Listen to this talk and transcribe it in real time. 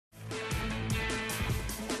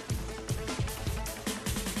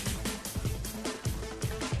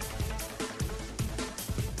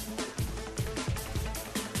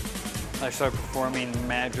I started performing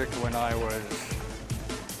magic when I was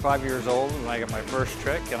 5 years old, when I got my first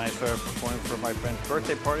trick, and I started performing for my friends'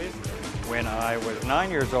 birthday parties when I was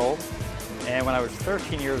 9 years old. And when I was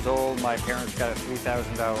 13 years old, my parents got a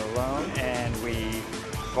 $3,000 loan, and we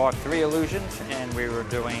bought 3 illusions, and we were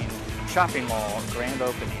doing shopping mall grand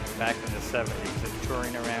openings back in the 70s, and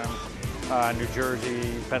touring around New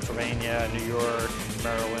Jersey, Pennsylvania, New York,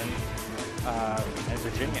 Maryland, and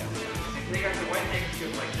Virginia. If they got the white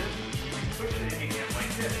handkerchief like this, you push it in your hand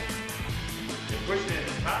like this. You push it in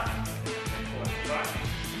the top, and pull it back.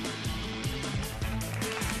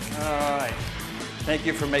 All right. Thank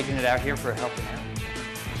you for making it out here, for helping out.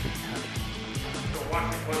 So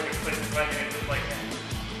watch the clothes and place it right in just like that.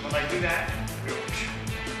 When I do that, go.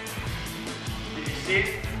 Did you see it?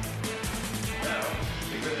 No.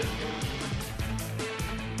 Because it's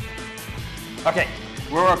okay,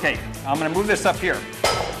 we're okay. I'm gonna move this up here.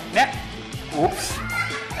 Now, oops.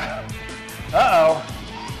 Uh-oh.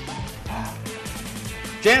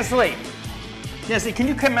 Janice Lee. Janice Lee, can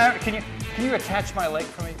you come out? Can you attach my leg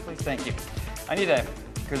for me, please? Thank you. I need a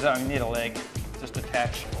leg, just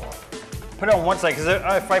attach. Put it on one side, because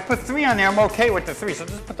if I put 3 on there, I'm okay with the 3. So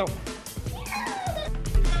just put the.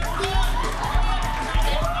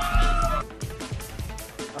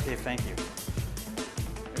 Okay, thank you.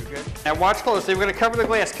 You're good. Now watch closely. We're gonna cover the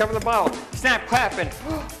glass, cover the bottle. Snap, clap, and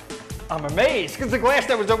I'm amazed, because the glass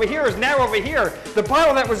that was over here is now over here. The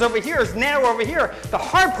bottle that was over here is now over here. The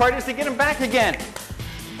hard part is to get them back again.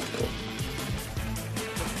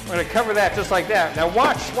 We're going to cover that just like that. Now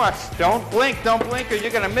watch. Don't blink, or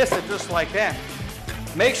you're going to miss it just like that.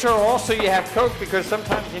 Make sure also you have Coke, because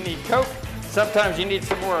sometimes you need Coke, sometimes you need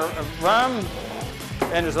some more rum,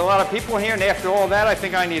 and there's a lot of people here, and after all that, I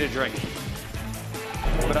think I need a drink.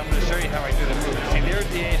 But I'm going to show you how I do the movement. See, there's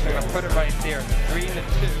the ace. I'm going to put it right there. The 3 and the 2.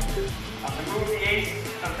 I'm going to move the ace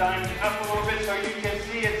of diamonds up a little bit so you can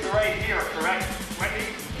see it's right here, correct? Wendy?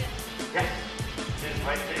 Yes, it is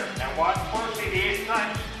right there. Now watch closely the ace of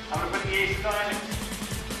diamonds. I'm going to put the ace of diamonds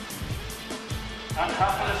on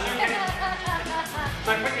top of the suitcase.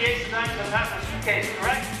 So I put the ace of diamonds on top of the suitcase,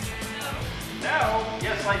 correct? No.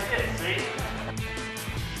 Yes, I did, see?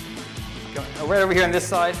 Go right over here on this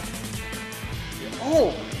side.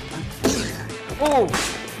 Oh! Oh!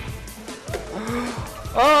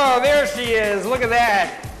 Oh, there she is. Look at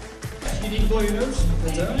that. You need to blow your nose?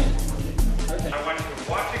 Is that right? Okay. I want you to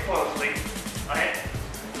watch it closely. There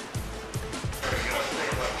we go. Stay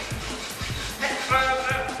away. Hey,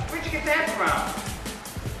 where'd you get that from?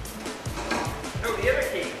 No, the other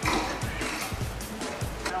key.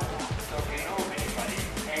 No, okay, no, anybody.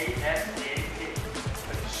 A-S-A-P.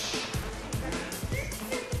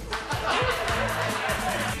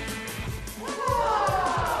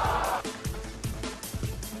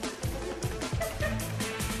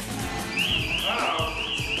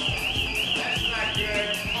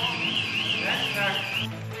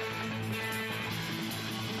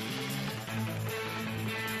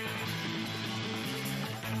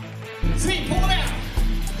 See, pull it out.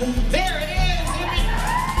 There it is.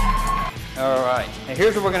 All right, and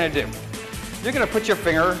here's what we're gonna do. You're gonna put your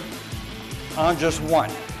finger on just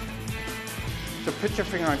one. So put your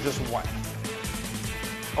finger on just one.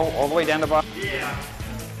 Oh, all the way down the bottom? Yeah.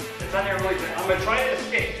 It's on there really good. I'm gonna try to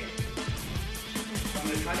escape.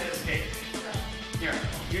 Here,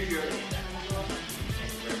 use your other hand.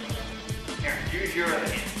 Here, use your other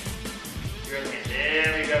hand.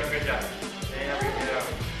 There we go, good job. There we go.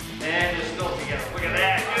 And just still together. Look at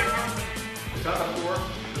that. It's on the floor.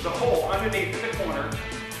 There's a hole underneath in the corner.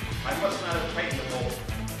 I must not have tightened the hole.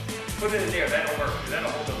 Put it in there. That'll work.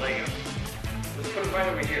 That'll hold the leg up. Just put it right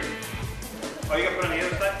over here. Oh, you got to put it on the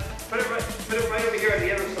other side? Put it right over here on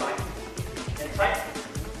the other side. And tighten.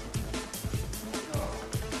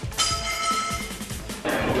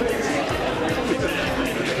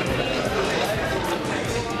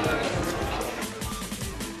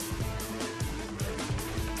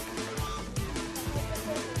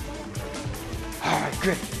 All right,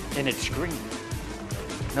 good. And it's green.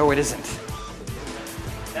 No, it isn't.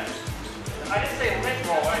 No. I didn't say lint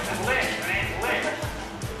roll. I said lint. I ain't lint.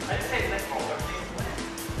 I didn't say lint roll. I said lint.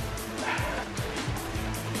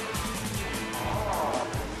 Oh.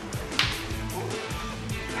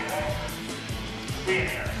 Stay in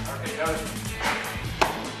there. Okay, that was.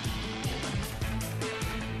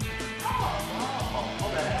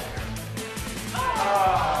 Hold that out here.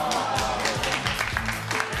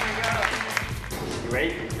 There we go. You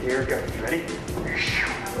ready? Here it goes. You ready?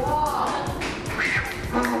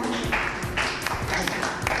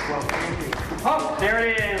 Oh, there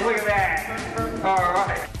it is. Look at that. All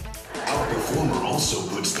right. Our performer also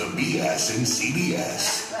puts the BS in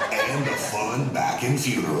CBS. And the fun back in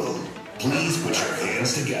funeral. Please put your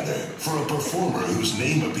hands together for a performer whose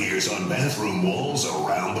name appears on bathroom walls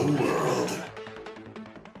around the world.